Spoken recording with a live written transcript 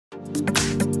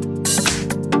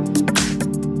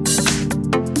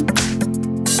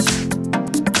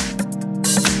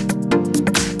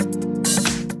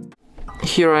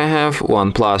here I have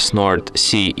OnePlus Nord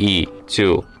CE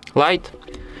 2 Lite,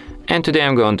 and today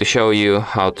I'm going to show you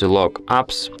how to lock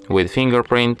apps with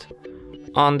fingerprint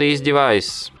on this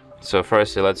device. So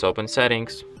firstly, let's open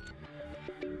settings.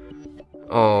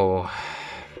 Oh,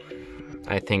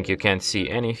 I think you can't see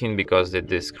anything because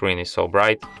the screen is so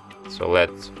bright. So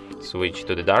let's switch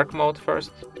to the dark mode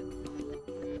first.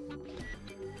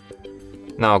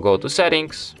 Now go to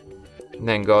settings,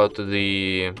 then go to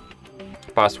the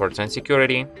passwords and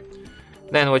security.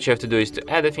 Then what you have to do is to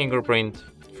add a fingerprint.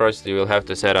 First you will have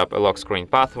to set up a lock screen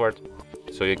password.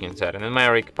 So you can set a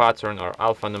numeric pattern or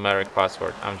alphanumeric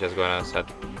password. I'm just gonna set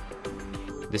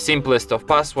the simplest of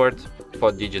password,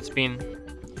 4 digits PIN.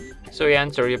 So you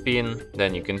enter your PIN,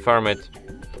 then you confirm it.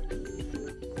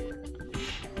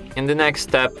 In the next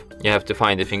step, you have to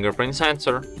find the fingerprint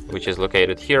sensor, which is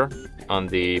located here on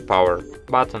the power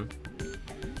button.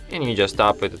 And you just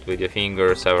tap it with your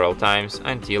finger several times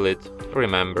until it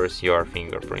remembers your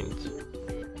fingerprint.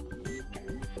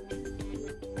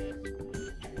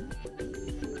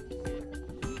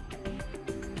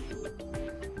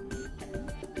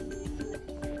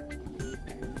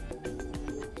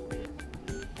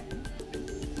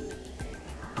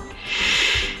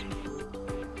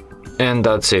 And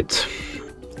that's it.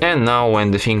 And now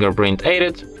when the fingerprint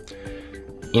aided,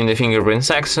 in the fingerprint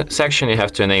section you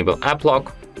have to enable app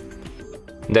lock.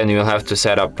 Then you will have to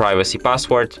set up privacy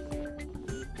password,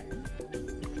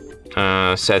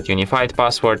 set unified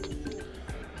password.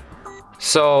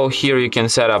 So here you can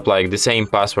set up like the same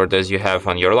password as you have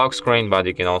on your lock screen, but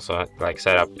you can also like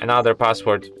set up another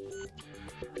password.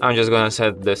 I'm just gonna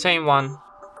set the same one.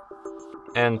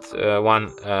 And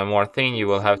one more thing, you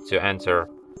will have to answer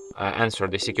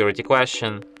the security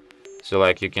question. So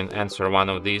like you can answer one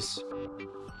of these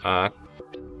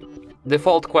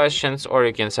default questions, or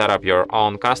you can set up your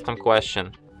own custom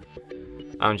question.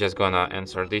 I'm just gonna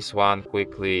answer this one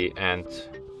quickly and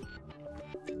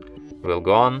we'll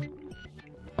go on.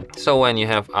 So when you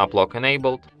have app lock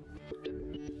enabled,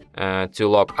 to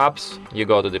lock apps, you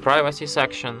go to the privacy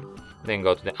section, then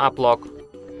go to the app lock,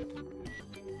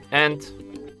 and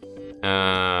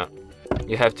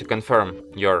you have to confirm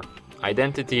your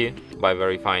identity by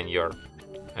verifying your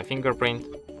fingerprint.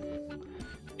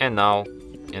 And now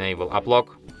enable app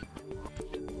lock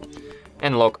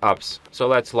and lock apps. So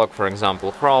let's lock, for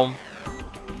example, Chrome,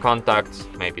 contacts,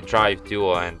 maybe Drive,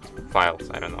 Duo, and files,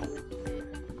 I don't know.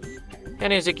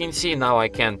 And as you can see, now I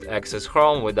can't access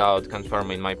Chrome without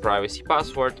confirming my privacy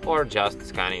password or just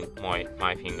scanning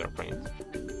my fingerprint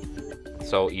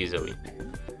so easily.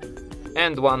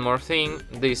 And one more thing,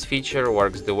 this feature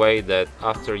works the way that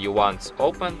after you once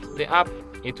opened the app,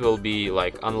 it will be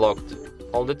like unlocked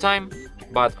all the time,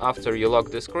 but after you lock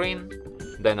the screen,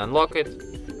 then unlock it,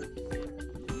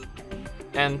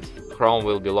 and Chrome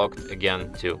will be locked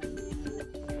again too.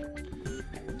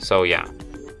 So yeah.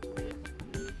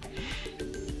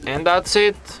 And that's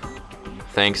it.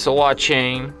 Thanks for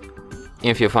watching.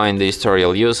 If you find this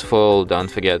tutorial useful,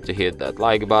 don't forget to hit that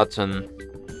like button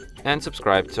and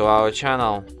subscribe to our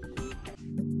channel.